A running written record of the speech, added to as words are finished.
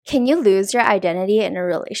Can you lose your identity in a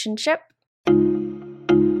relationship?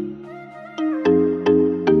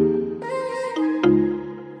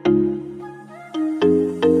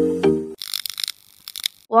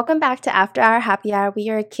 Welcome back to After Our Happy Hour. We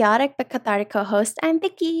are a chaotic but cathartic co-host. I'm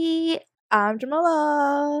Vicky. I'm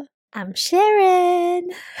Jamila. I'm Sharon.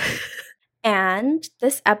 And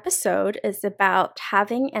this episode is about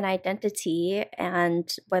having an identity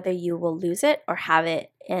and whether you will lose it or have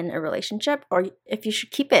it in a relationship, or if you should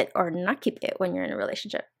keep it or not keep it when you're in a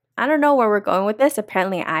relationship. I don't know where we're going with this.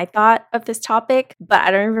 Apparently, I thought of this topic, but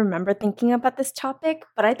I don't even remember thinking about this topic.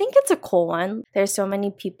 But I think it's a cool one. There's so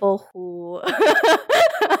many people who...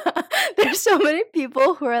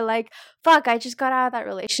 are like, fuck, I just got out of that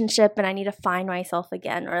relationship and I need to find myself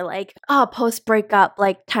again. Or like, oh, post-breakup,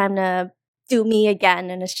 like time to do me again.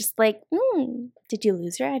 And it's just like, did you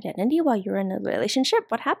lose your identity while you were in a relationship?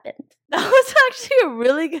 What happened? That was actually a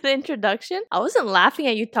really good introduction. I wasn't laughing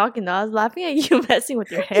at you talking though. I was laughing at you messing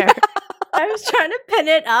with your hair. I was trying to pin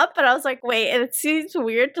it up, but I was like, wait, it seems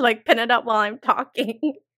weird to like pin it up while I'm talking.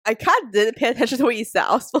 I kind of didn't pay attention to what you said.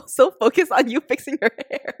 I was so focused on you fixing your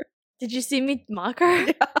hair. Did you see me mock her?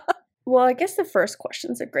 Yeah. Well, I guess the first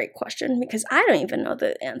question's a great question because I don't even know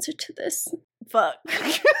the answer to this. Fuck.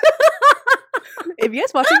 If you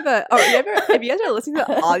guys if you guys are listening to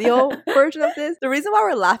the audio version of this, the reason why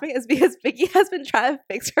we're laughing is because Vicky has been trying to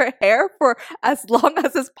fix her hair for as long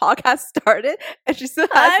as this podcast started, and she still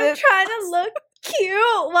hasn't. I'm trying to look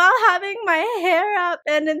cute while having my hair up,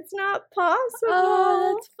 and it's not possible.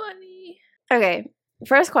 Oh, that's funny. Okay.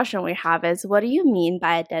 First question we have is, what do you mean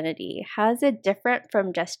by identity? How is it different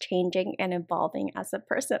from just changing and evolving as a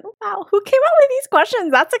person? Wow, who came up with these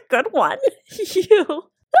questions? That's a good one. You.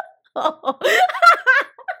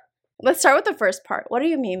 Let's start with the first part. What do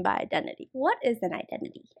you mean by identity? What is an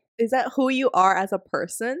identity? Is that who you are as a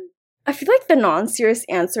person? I feel like the non-serious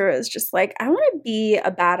answer is just like, I want to be a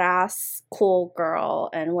badass, cool girl.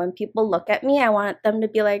 And when people look at me, I want them to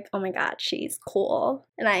be like, oh my God, she's cool.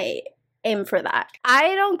 And I aim for that.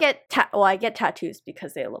 I don't get I get tattoos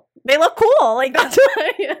because they look cool. Like that's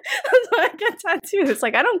why I get tattoos.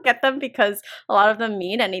 Like I don't get them because a lot of them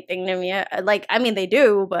mean anything to me. Like I mean they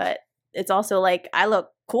do, but it's also like I look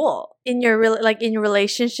cool. In your in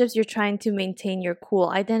relationships, you're trying to maintain your cool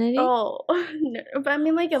identity. Oh no, but I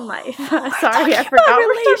mean like in life. Sorry, I forgot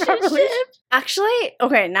relationships. Actually,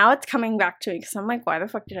 okay, now it's coming back to me because I'm like, why the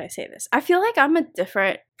fuck did I say this? I feel like I'm a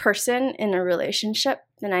different person in a relationship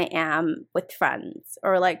than I am with friends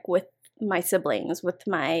or like with my siblings, with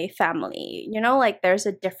my family. You know, like there's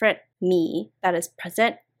a different me that is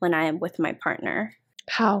present when I am with my partner.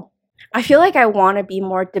 How? I feel like I want to be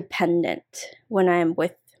more dependent when I'm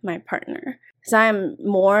with my partner. Because I'm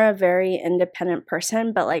more a very independent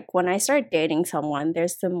person, but like when I start dating someone,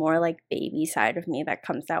 there's the more like baby side of me that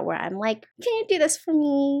comes out where I'm like, can you do this for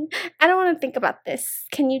me? I don't want to think about this.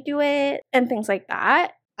 Can you do it? And things like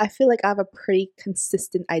that. I feel like I have a pretty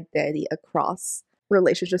consistent identity across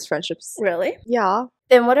relationships, friendships. Really? Yeah.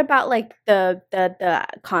 Then what about like the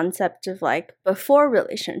concept of like before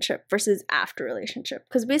relationship versus after relationship?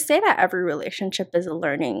 Because we say that every relationship is a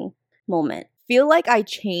learning moment. Feel like I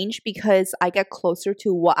change because I get closer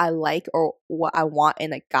to what I like or what I want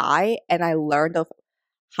in a guy, and I learned of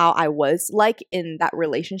how I was like in that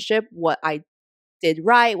relationship, what I did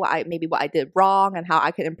right, what I did wrong, and how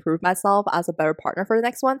I could improve myself as a better partner for the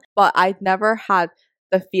next one. But I never had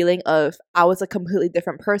the feeling of I was a completely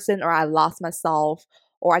different person or I lost myself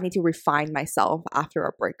or I need to refine myself after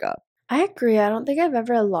a breakup. I agree. I don't think I've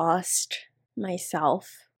ever lost myself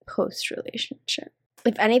post-relationship.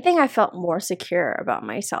 If anything, I felt more secure about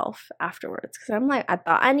myself afterwards because I'm like, I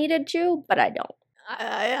thought I needed you, but I don't.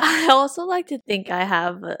 I also like to think I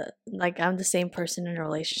have I'm the same person in a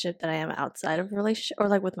relationship that I am outside of a relationship or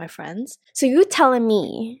like with my friends. So you telling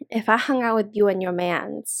me if I hung out with you and your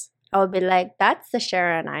mans, I would be like, that's the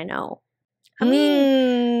Sharon I know. I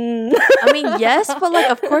mean, yes, but like,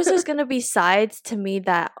 of course, there's gonna be sides to me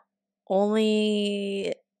that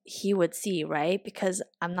only he would see, right? Because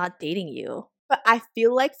I'm not dating you. But I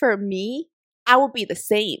feel like for me, I will be the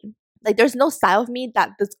same. Like, there's no side of me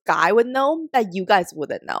that this guy would know that you guys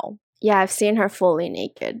wouldn't know. Yeah, I've seen her fully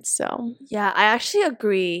naked, so. Yeah, I actually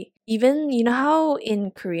agree. Even, you know how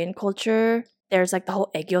in Korean culture, there's like the whole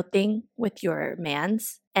aegyo thing with your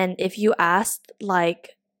mans? And if you asked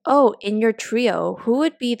like, oh, in your trio, who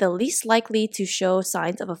would be the least likely to show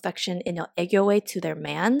signs of affection in an aegyo way to their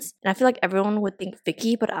mans? And I feel like everyone would think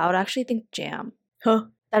Vicky, but I would actually think Jam. Huh.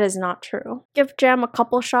 That is not true. Give Jam a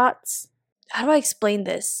couple shots. How do I explain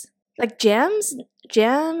this? Like Jam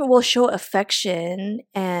will show affection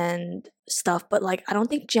and stuff, but like I don't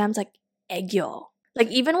think Jam's like aegyo. Like,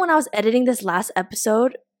 even when I was editing this last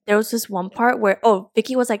episode, there was this one part where,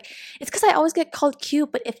 Vicky was like, it's because I always get called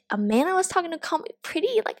cute, but if a man I was talking to called me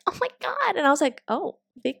pretty, like, oh my God. And I was like, oh,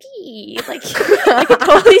 Vicky. Like, I could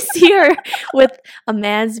totally see her with a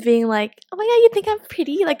man's being like, oh my God, you think I'm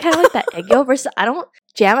pretty? Like, kind of like that egg yolk versus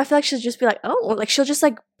Jam, I feel like she'll just be like, oh, like, she'll just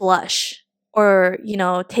like blush or,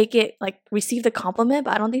 take it, like, receive the compliment,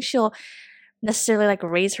 but I don't think she'll necessarily like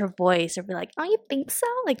raise her voice or be like, oh, you think so?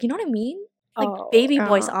 Like, you know what I mean? Like baby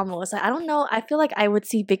voice almost. Like, I don't know. I feel like I would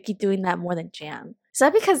see Vicky doing that more than Jam. Is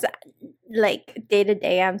that because, like, day to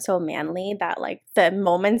day, I'm so manly that, like, the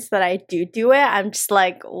moments that I do it, I'm just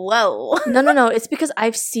like, whoa. No. It's because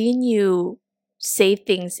I've seen you say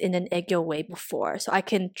things in an egg yolk way before. So I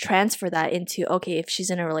can transfer that into, okay, if she's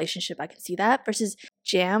in a relationship, I can see that. Versus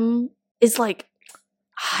Jam is like,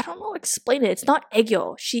 I don't know, explain it. It's not egg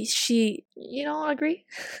yolk. She, you don't agree?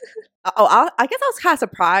 I guess I was kind of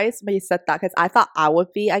surprised when you said that because I thought I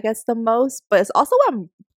would be, I guess, the most. But it's also when I'm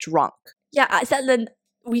drunk. Yeah, I said then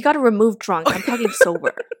we got to remove drunk. I'm talking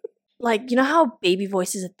sober. Like, you know how baby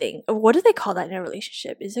voice is a thing? What do they call that in a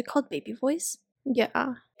relationship? Is it called baby voice?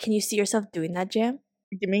 Yeah. Can you see yourself doing that, Jam?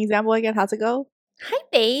 Give me an example again. How's it go? Hi,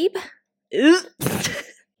 babe.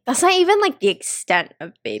 That's not even like the extent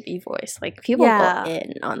of baby voice. Like people go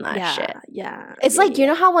in on that shit. Yeah. It's like, you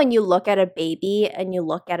know how when you look at a baby and you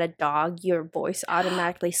look at a dog, your voice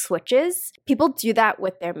automatically switches? People do that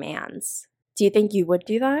with their mans. Do you think you would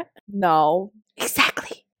do that? No.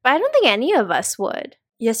 Exactly. But I don't think any of us would.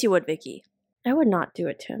 Yes, you would, Vicky. I would not do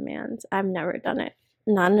it to a man's. I've never done it.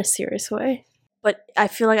 Not in a serious way. But I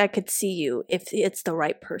feel like I could see you if it's the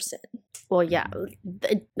right person. Well, yeah.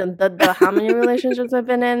 The how many relationships I've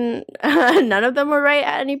been in, none of them were right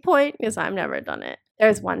at any point because I've never done it. There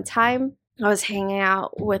was one time I was hanging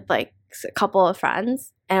out with like a couple of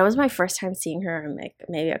friends, and it was my first time seeing her in like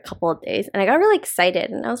maybe a couple of days, and I got really excited,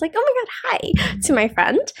 and I was like, "Oh my God, hi!" to my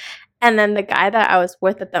friend, and then the guy that I was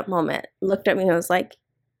with at that moment looked at me and was like,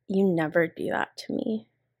 "You never do that to me,"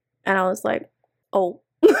 and I was like, "Oh."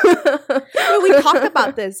 We talked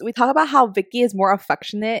about this. We talked about how Vicky is more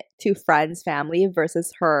affectionate to friends, family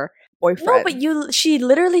versus her boyfriend. No, but she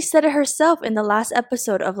literally said it herself in the last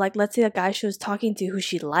episode of like, let's say a guy she was talking to who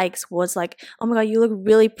she likes was like, "Oh my God, you look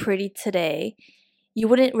really pretty today." You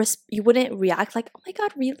wouldn't react like, "Oh my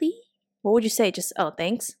God, really?" What would you say? Just, "Oh,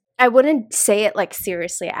 thanks." I wouldn't say it like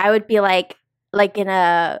seriously. I would be like in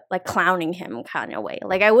a like clowning him kind of way.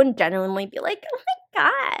 Like I wouldn't genuinely be like, "Oh my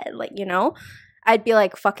God," like, you know. I'd be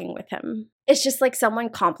like fucking with him. It's just like someone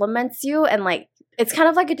compliments you and like it's kind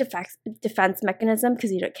of like a defense mechanism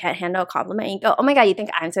because you can't handle a compliment and you go, "Oh my God, you think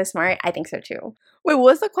I'm so smart?" I think so too. Wait, what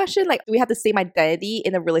was the question? Like, do we have the same identity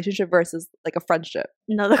in a relationship versus like a friendship?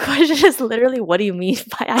 No, the question is literally, what do you mean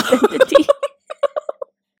by identity?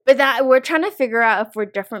 But that we're trying to figure out if we're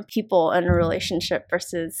different people in a relationship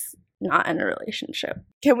versus not in a relationship.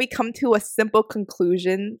 Can we come to a simple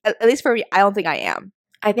conclusion? At least for me, I don't think I am.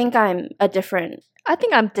 I think I'm a different. I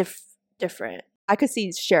think I'm different. I could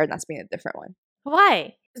see Sharon as being a different one.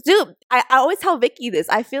 Why? Dude, I always tell Vicky this.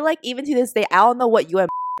 I feel like even to this day, I don't know what you and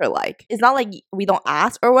are like. It's not like we don't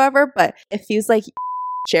ask or whatever, but it feels like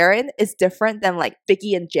Sharon is different than like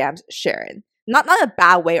Vicky and Jam's Sharon. Not in a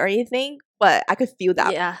bad way or anything, but I could feel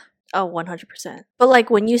that. Yeah. Oh, 100%. But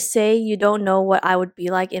like when you say you don't know what I would be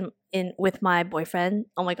like in with my boyfriend,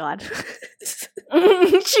 oh my God.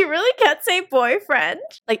 She really can't say boyfriend.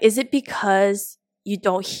 Like, is it because you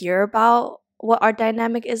don't hear about what our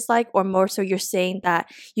dynamic is like, or more so you're saying that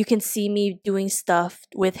you can see me doing stuff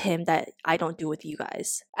with him that I don't do with you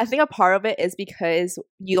guys? I think a part of it is because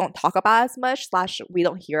you don't talk about it as much / we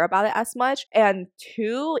don't hear about it as much. And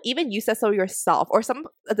two, even you said so yourself, or some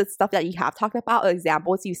of the stuff that you have talked about,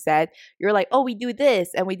 examples you said, you're like, "Oh, we do this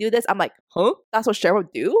and we do this." I'm like, huh? That's what Sharon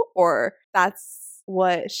would do? Or that's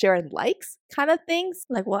what Sharon likes kind of things?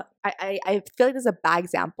 Like what? I feel like this is a bad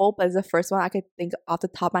example, but it's the first one I could think off the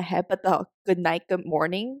top of my head. But the good night, good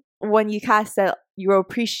morning, when you kind of said you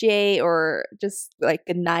appreciate or just like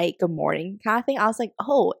good night, good morning kind of thing, I was like,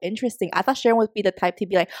 oh, interesting. I thought Sharon would be the type to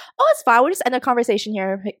be like, "Oh, it's fine, we'll just end the conversation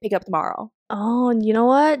here and pick it up tomorrow." Oh, you know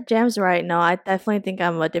what? Jam's right. No, I definitely think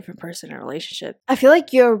I'm a different person in a relationship. I feel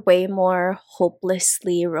like you're way more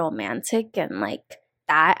hopelessly romantic and like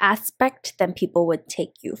that aspect than people would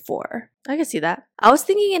take you for. I can see that. I was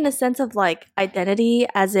thinking in the sense of like identity,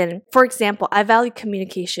 as in, for example, I value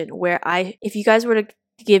communication where if you guys were to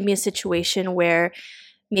give me a situation where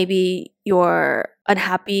maybe you're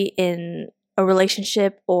unhappy in a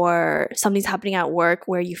relationship or something's happening at work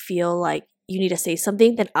where you feel like you need to say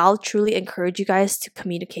something, then I'll truly encourage you guys to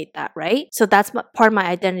communicate that, right? So that's part of my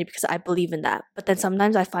identity because I believe in that. But then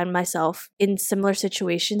sometimes I find myself in similar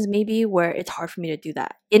situations maybe where it's hard for me to do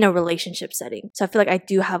that in a relationship setting. So I feel like I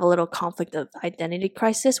do have a little conflict of identity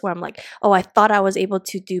crisis where I'm like, oh, I thought I was able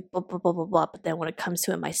to do blah, blah, blah, blah, blah. But then when it comes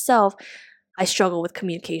to it myself, I struggle with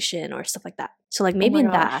communication or stuff like that. So like maybe my in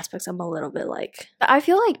that gosh. aspect, I'm a little bit like, But I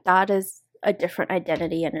feel like that is a different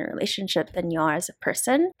identity in a relationship than you are as a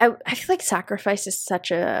person. I feel like sacrifice is such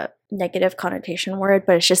a negative connotation word,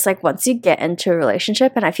 but it's just like once you get into a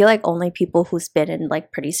relationship, and I feel like only people who's been in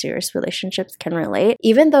like pretty serious relationships can relate,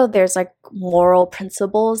 even though there's like moral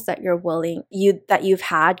principles that you've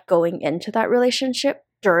had going into that relationship,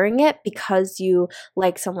 during it, because you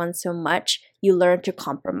like someone so much, you learn to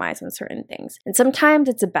compromise on certain things. And sometimes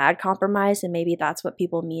it's a bad compromise, and maybe that's what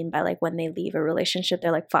people mean by like when they leave a relationship,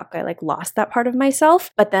 they're like, fuck, I like lost that part of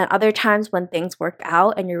myself. But then other times when things work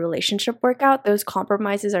out and your relationship work out, those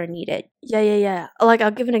compromises are needed. yeah. Like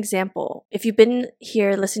I'll give an example. If you've been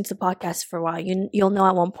here listening to the podcast for a while, you'll know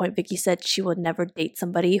at one point Vicky said she would never date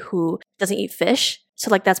somebody who doesn't eat fish.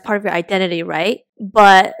 So like that's part of your identity, right?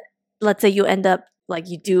 But let's say you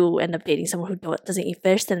do end up dating someone who doesn't eat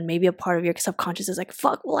fish, then maybe a part of your subconscious is like,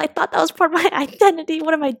 fuck, well, I thought that was part of my identity.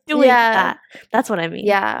 What am I doing with that? That's what I mean.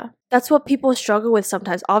 Yeah. That's what people struggle with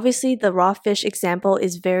sometimes. Obviously, the raw fish example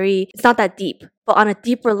it's not that deep. But on a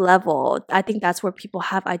deeper level, I think that's where people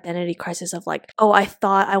have identity crisis of like, oh, I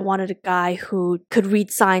thought I wanted a guy who could read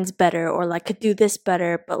signs better or like could do this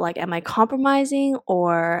better. But like, am I compromising,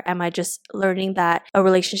 or am I just learning that a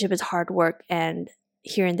relationship is hard work and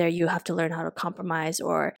here and there you have to learn how to compromise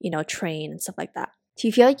or, train and stuff like that? Do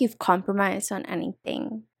you feel like you've compromised on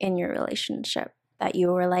anything in your relationship that you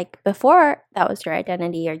were like before that was your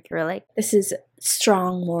identity, or you were like, this is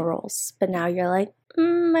strong morals, but now you're like,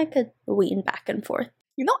 I could wean back and forth?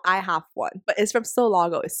 I have one, but it's from so long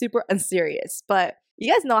ago. It's super unserious, but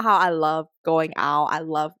you guys know how I love going out. I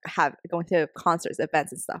love going to concerts,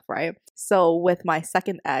 events, and stuff, right? So with my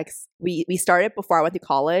second ex, we started before I went to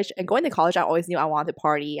college. And going to college, I always knew I wanted to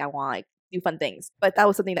party. I want to like do fun things. But that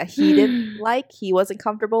was something that he didn't like. He wasn't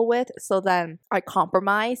comfortable with. So then I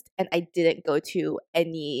compromised and I didn't go to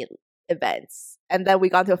any events. And then we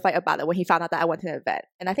got into a fight about it when he found out that I went to an event.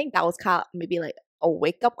 And I think that was kind of maybe like a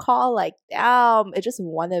wake-up call, like, damn, it's just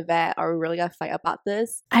one event. Are we really gonna fight about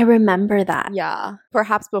this? I remember that. Yeah.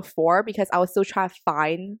 Perhaps before, because I was still trying to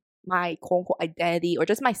find my quote-unquote identity or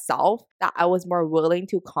just myself, that I was more willing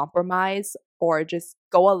to compromise or just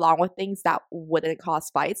go along with things that wouldn't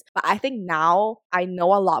cause fights. But I think now I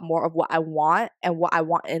know a lot more of what I want and what I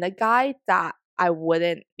want in a guy, that I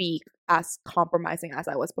wouldn't be as compromising as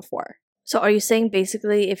I was before. So are you saying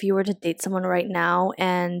basically if you were to date someone right now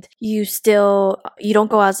and you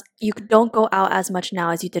don't go out as much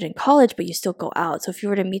now as you did in college, but you still go out. So if you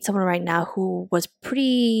were to meet someone right now who was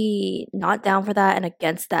pretty not down for that and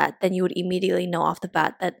against that, then you would immediately know off the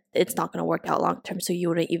bat that it's not going to work out long term, so you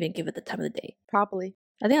wouldn't even give it the time of the day? Probably.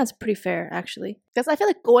 I think that's pretty fair, actually. Because I feel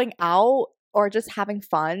like going out or just having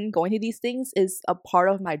fun, going to these things is a part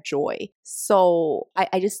of my joy. So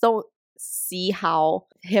I just don't see how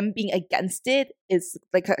him being against it is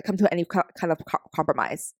like come to any kind of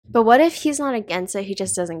compromise. But what if he's not against it, he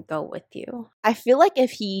just doesn't go with you? I feel like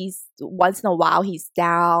if he's once in a while he's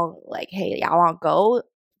down, like, hey, I want to go,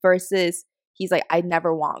 versus he's like, I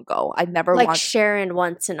never want to go. I never like want Sharon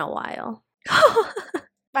once in a while.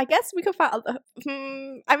 I guess we could find.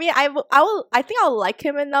 I mean, I think I'll like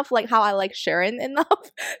him enough, like how I like Sharon enough,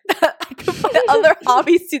 that I could find other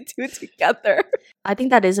hobbies to do together. I think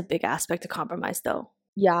that is a big aspect to compromise, though.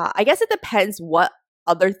 Yeah, I guess it depends what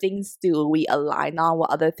other things do we align on,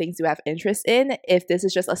 what other things do we have interest in. If this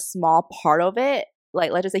is just a small part of it,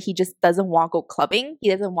 like let's just say he just doesn't want to go clubbing, he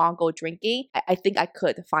doesn't want to go drinking, I think I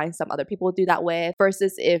could find some other people to do that with,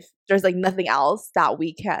 versus if there's like nothing else that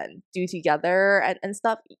we can do together and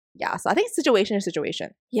stuff. Yeah, so I think situation is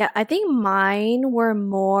situation. Yeah, I think mine were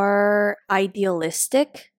more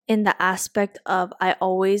idealistic in the aspect of I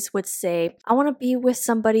always would say, I want to be with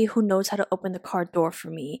somebody who knows how to open the car door for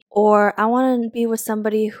me. Or I want to be with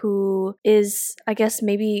somebody who is, I guess,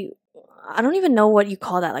 maybe, I don't even know what you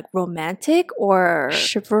call that, like romantic or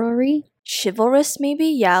chivalrous maybe.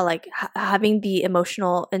 Yeah, like having the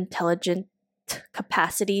emotional intelligent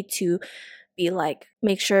capacity to be like,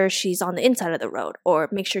 make sure she's on the inside of the road, or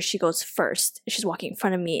make sure she goes first, she's walking in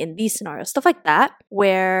front of me in these scenarios, stuff like that,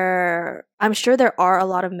 where I'm sure there are a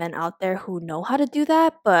lot of men out there who know how to do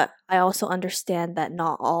that, but I also understand that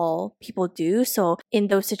not all people do. So in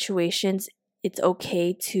those situations, it's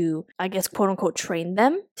okay to, I guess, quote unquote, train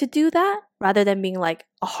them to do that rather than being like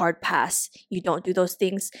a hard pass. You don't do those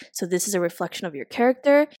things. So this is a reflection of your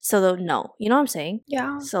character. So no, you know what I'm saying?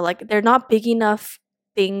 Yeah. So like they're not big enough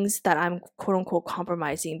things that I'm quote unquote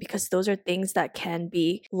compromising, because those are things that can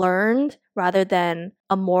be learned rather than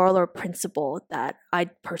a moral or principle that I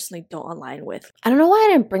personally don't align with. I don't know why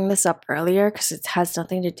I didn't bring this up earlier because it has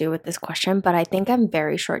nothing to do with this question, but I think I'm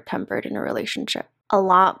very short-tempered in a relationship. A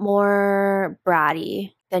lot more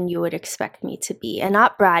bratty than you would expect me to be. And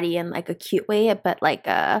not bratty in like a cute way, but like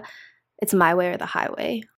it's my way or the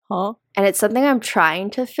highway. Huh? And it's something I'm trying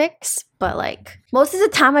to fix, but like most of the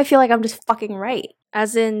time I feel like I'm just fucking right.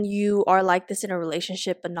 As in, you are like this in a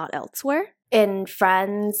relationship but not elsewhere? In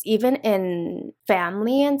friends, even in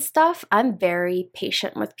family and stuff, I'm very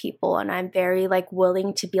patient with people, and I'm very like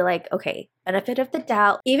willing to be like, okay, benefit of the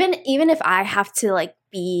doubt. Even if I have to like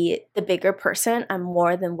be the bigger person, I'm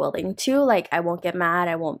more than willing to. Like, I won't get mad,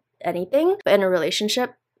 I won't anything. But in a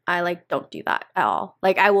relationship, I like don't do that at all.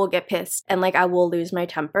 Like, I will get pissed and like I will lose my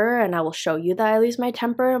temper, and I will show you that I lose my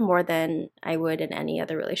temper more than I would in any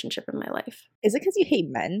other relationship in my life. Is it because you hate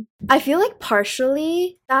men? I feel like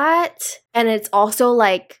partially that, and it's also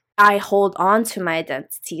like I hold on to my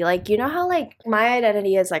identity. Like, you know how like my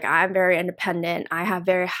identity is like I'm very independent, I have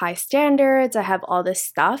very high standards, I have all this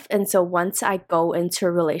stuff. And so once I go into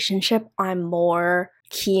a relationship, I'm more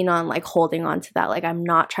keen on like holding on to that. Like, I'm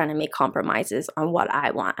not trying to make compromises on what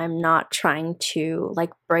I want. I'm not trying to like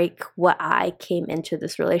break what I came into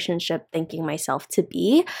this relationship thinking myself to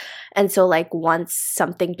be. And so like once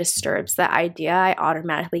something disturbs that idea, I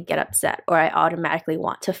automatically get upset, or I automatically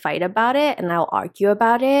want to fight about it, and I'll argue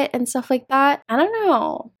about it and stuff like that. I don't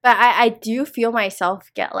know, but I do feel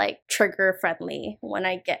myself get like trigger friendly when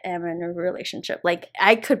I am in a relationship. Like,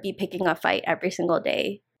 I could be picking a fight every single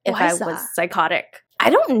day if Why I is was that? psychotic. I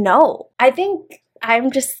don't know. I think I'm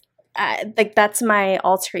just like that's my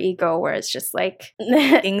alter ego, where it's just like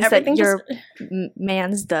Things that everything your just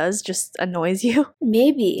man's does just annoys you.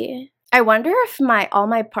 maybe. I wonder if all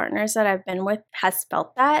my partners that I've been with has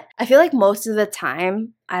felt that. I feel like most of the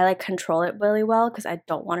time I like control it really well because I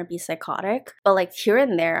don't want to be psychotic. But like here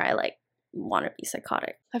and there, I like want to be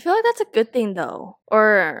psychotic. I feel like that's a good thing though,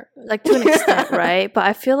 or like to an extent, right? But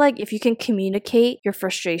I feel like if you can communicate your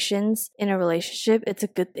frustrations in a relationship, it's a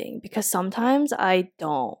good thing, because sometimes I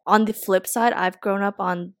don't. On the flip side, I've grown up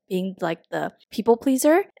on being like the people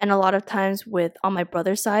pleaser, and a lot of times on my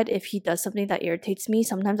brother's side, if he does something that irritates me,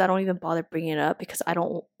 sometimes I don't even bother bringing it up because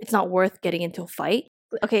it's not worth getting into a fight.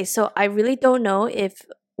 Okay, so I really don't know if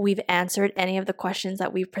we've answered any of the questions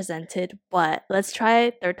that we've presented, but let's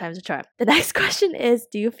try third time's a charm. The next question is,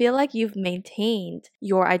 do you feel like you've maintained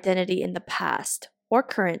your identity in the past or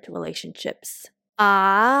current relationships?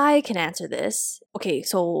 I can answer this. Okay,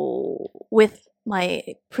 so with my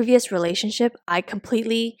previous relationship, I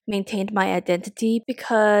completely maintained my identity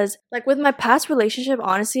because, like, with my past relationship,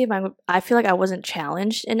 honestly, I feel like I wasn't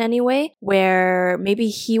challenged in any way, where maybe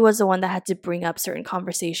he was the one that had to bring up certain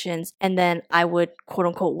conversations, and then I would quote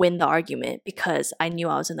unquote win the argument because I knew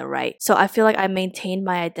I was in the right. So I feel like I maintained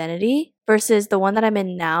my identity versus the one that I'm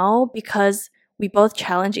in now, because we both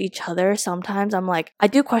challenge each other. Sometimes I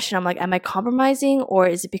do question, am I compromising, or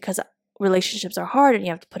is it because relationships are hard and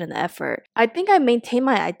you have to put in the effort? I think I maintain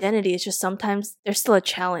my identity. It's just sometimes there's still a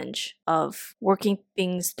challenge of working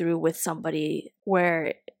things through with somebody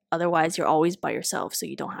where otherwise you're always by yourself, so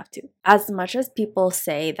you don't have to. As much as people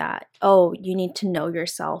say that, oh, you need to know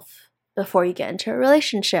yourself before you get into a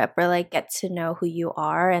relationship, or like get to know who you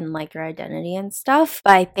are and like your identity and stuff,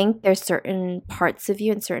 but I think there's certain parts of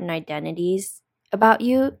you and certain identities about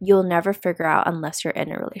you'll never figure out unless you're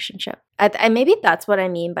in a relationship. I maybe that's what I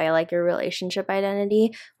mean by like your relationship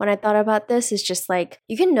identity. When I thought about this, is just like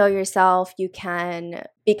you can know yourself, you can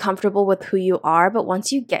be comfortable with who you are, but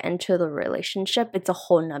once you get into the relationship, it's a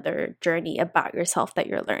whole nother journey about yourself that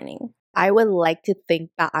you're learning. I would like to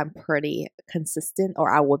think that I'm pretty consistent,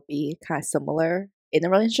 or I would be kind of similar in a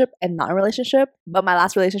relationship and not in a relationship. But my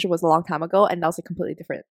last relationship was a long time ago, and that was a completely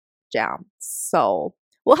different jam. So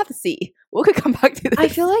we'll have to see. We could come back to this. I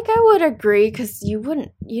feel like I would agree, because you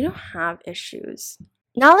don't have issues.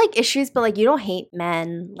 Not like issues, but like you don't hate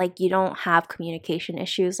men. Like you don't have communication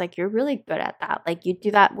issues. Like you're really good at that. Like you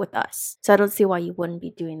do that with us. So I don't see why you wouldn't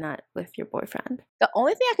be doing that with your boyfriend. The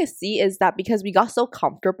only thing I could see is that because we got so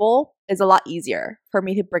comfortable, it's a lot easier for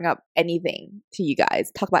me to bring up anything to you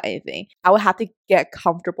guys, talk about anything. I would have to get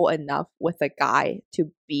comfortable enough with a guy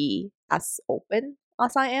to be as open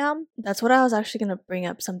as I am. That's what I was actually going to bring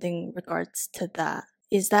up, something regards to that.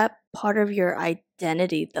 Is that part of your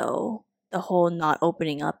identity though? The whole not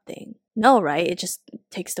opening up thing? No, right? It just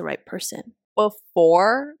takes the right person.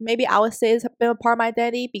 before, maybe I would say it's been a part of my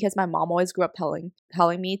identity because my mom always grew up telling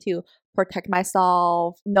me to protect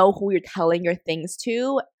myself, know who you're telling your things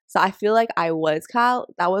to. So I feel like I was that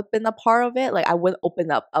would have been a part of it. Like I wouldn't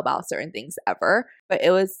open up about certain things ever. But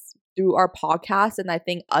it was through our podcast and I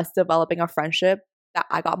think us developing a friendship that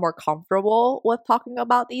I got more comfortable with talking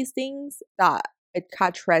about these things, that it kind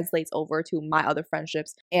of translates over to my other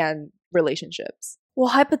friendships and relationships.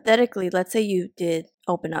 Well, hypothetically, let's say you did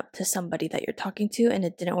open up to somebody that you're talking to and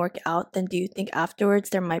it didn't work out, then do you think afterwards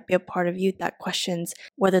there might be a part of you that questions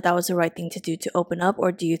whether that was the right thing to do to open up?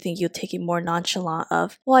 Or do you think you'll take it more nonchalant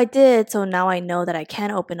of, well, I did, so now I know that I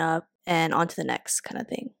can open up and on to the next kind of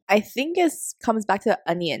thing? I think it comes back to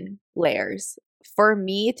onion layers. For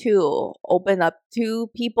me to open up to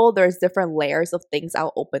people, there's different layers of things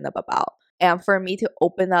I'll open up about. And for me to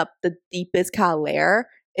open up the deepest kind of layer,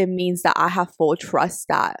 it means that I have full trust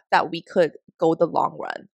that we could go the long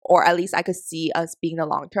run, or at least I could see us being the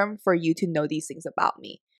long term for you to know these things about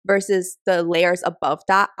me. Versus the layers above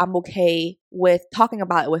that, I'm okay with talking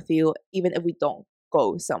about it with you, even if we don't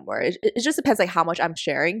go somewhere. It just depends like how much I'm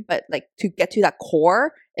sharing, but like to get to that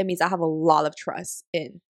core, it means I have a lot of trust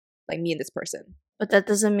in like me and this person. But that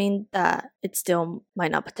doesn't mean that it still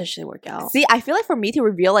might not potentially work out. See, I feel like for me to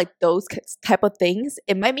reveal like those type of things,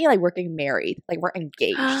 it might mean like we're getting married, like we're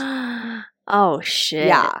engaged. Oh shit.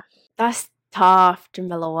 Yeah. That's tough,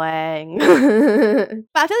 Jamila Wang. But I feel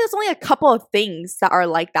like there's only a couple of things that are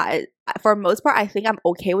like that. For the most part, I think I'm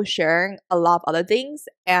okay with sharing a lot of other things.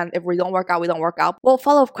 And if we don't work out, we don't work out. Well,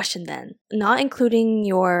 follow-up question then. Not including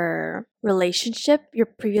your relationship, your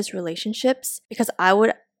previous relationships, because I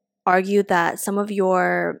would argue that some of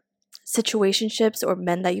your situationships or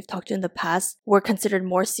men that you've talked to in the past were considered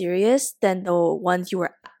more serious than the ones you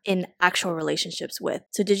were in actual relationships with.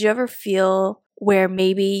 So did you ever feel where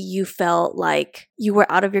maybe you felt like you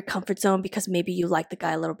were out of your comfort zone because maybe you liked the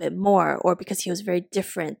guy a little bit more, or because he was very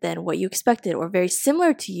different than what you expected, or very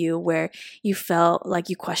similar to you where you felt like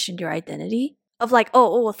you questioned your identity? Of like,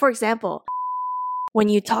 for example, when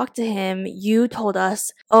you talked to him, you told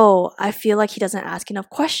us, oh, I feel like he doesn't ask enough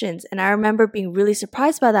questions. And I remember being really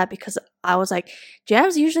surprised by that because I was like,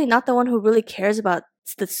 Jam's usually not the one who really cares about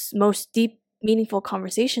the most deep, meaningful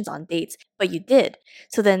conversations on dates, but you did.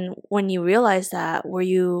 So then when you realized that, were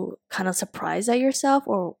you kind of surprised at yourself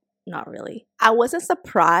or not really? I wasn't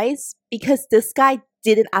surprised because this guy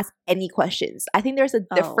didn't ask any questions. I think there's a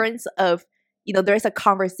difference of, there's a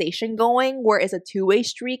conversation going where it's a two-way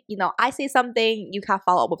streak. I say something, you can't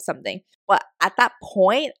follow up with something. But at that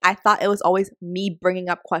point, I thought it was always me bringing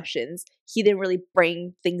up questions. He didn't really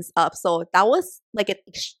bring things up. So that was like an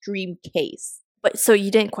extreme case. But so you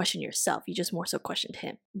didn't question yourself. You just more so questioned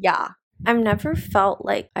him. Yeah. I've never felt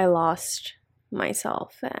like I lost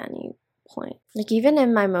myself at any point. Like even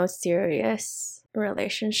in my most serious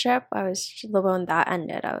relationship, the one that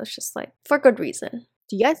ended, I was just like, for good reason.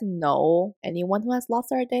 Do you guys know anyone who has lost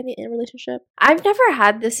their identity in a relationship? I've never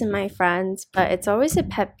had this in my friends, but it's always a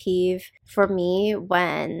pet peeve for me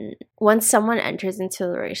once someone enters into a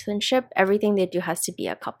relationship, everything they do has to be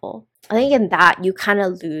a couple. I think in that, you kind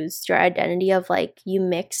of lose your identity of like, you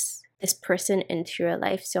mix this person into your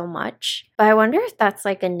life so much. But I wonder if that's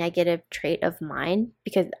like a negative trait of mine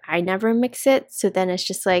because I never mix it. So then it's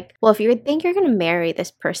just like, well, if you think you're going to marry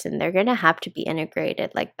this person, they're going to have to be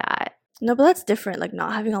integrated like that. No, but that's different. Like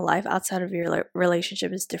not having a life outside of your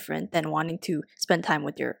relationship is different than wanting to spend time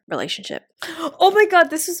with your relationship. Oh my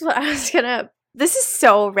God, this is what I was this is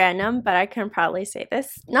so random, but I can proudly say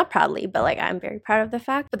this. Not proudly, but like I'm very proud of the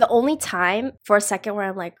fact. But the only time for a second where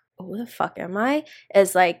I'm like, who the fuck am I?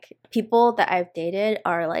 Is like people that I've dated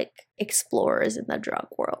are like explorers in the drug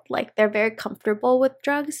world. Like they're very comfortable with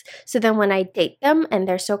drugs. So then when I date them and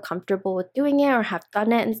they're so comfortable with doing it or have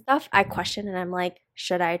done it and stuff, I question and I'm like,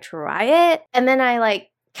 should I try it? And then I like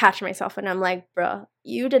catch myself and I'm like, bruh,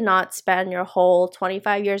 you did not spend your whole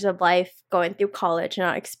 25 years of life going through college and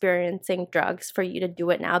not experiencing drugs for you to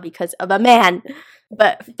do it now because of a man.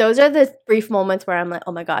 But those are the brief moments where I'm like,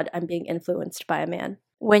 oh my God, I'm being influenced by a man.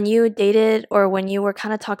 When you dated or when you were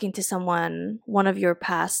kind of talking to someone, one of your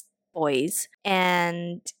past boys,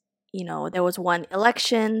 and there was one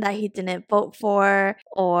election that he didn't vote for,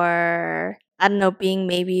 or I don't know, being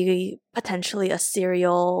maybe potentially a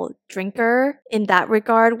serial drinker in that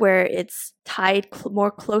regard where it's tied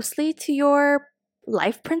more closely to your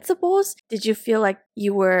life principles, did you feel like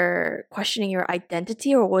you were questioning your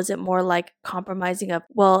identity, or was it more like compromising of,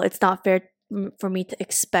 well, it's not fair for me to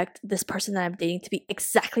expect this person that I'm dating to be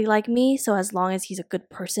exactly like me, so as long as he's a good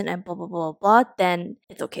person and blah, blah, blah, blah, then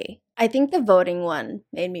it's okay? I think the voting one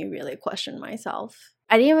made me really question myself.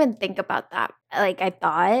 I didn't even think about that. Like, I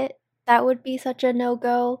thought that would be such a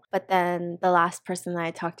no-go. But then the last person that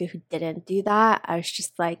I talked to who didn't do that, I was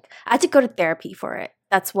just like, I had to go to therapy for it.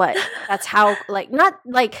 That's how, like, not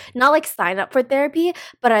like sign up for therapy,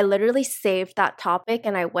 but I literally saved that topic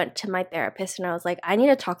and I went to my therapist and I was like, I need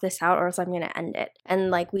to talk this out or else I'm going to end it.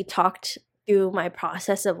 And like, we talked through my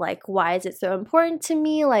process of like, why is it so important to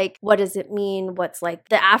me? Like, what does it mean? What's like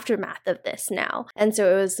the aftermath of this now? And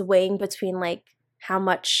so it was weighing between like how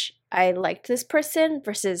much I liked this person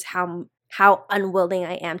versus how unwilling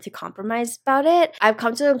I am to compromise about it. I've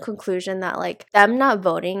come to the conclusion that like them not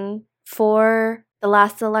voting for the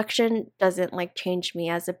last election doesn't like change me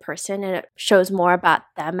as a person, and it shows more about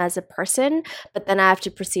them as a person. But then I have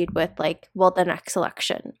to proceed with like, well, the next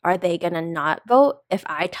election, are they gonna not vote if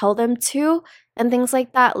I tell them to, and things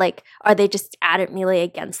like that? Like, are they just adamantly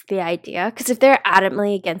against the idea? Because if they're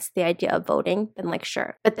adamantly against the idea of voting, then like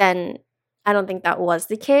sure. But then I don't think that was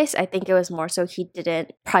the case. I think it was more so he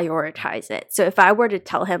didn't prioritize it. So if I were to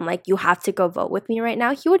tell him, like, you have to go vote with me right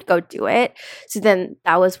now, he would go do it. So then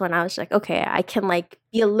that was when I was like, okay, I can, like,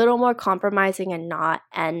 be a little more compromising and not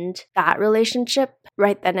end that relationship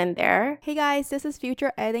right then and there. Hey guys, this is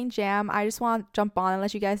Future Editing Jam. I just want to jump on and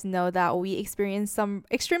let you guys know that we experienced some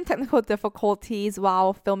extreme technical difficulties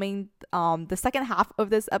while filming the second half of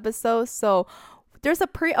this episode. So there's a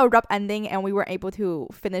pretty abrupt ending and we weren't able to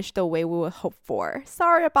finish the way we would hope for.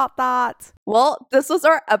 Sorry about that. Well, this was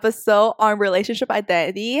our episode on relationship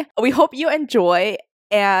identity. We hope you enjoy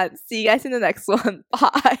and see you guys in the next one.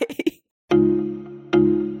 Bye.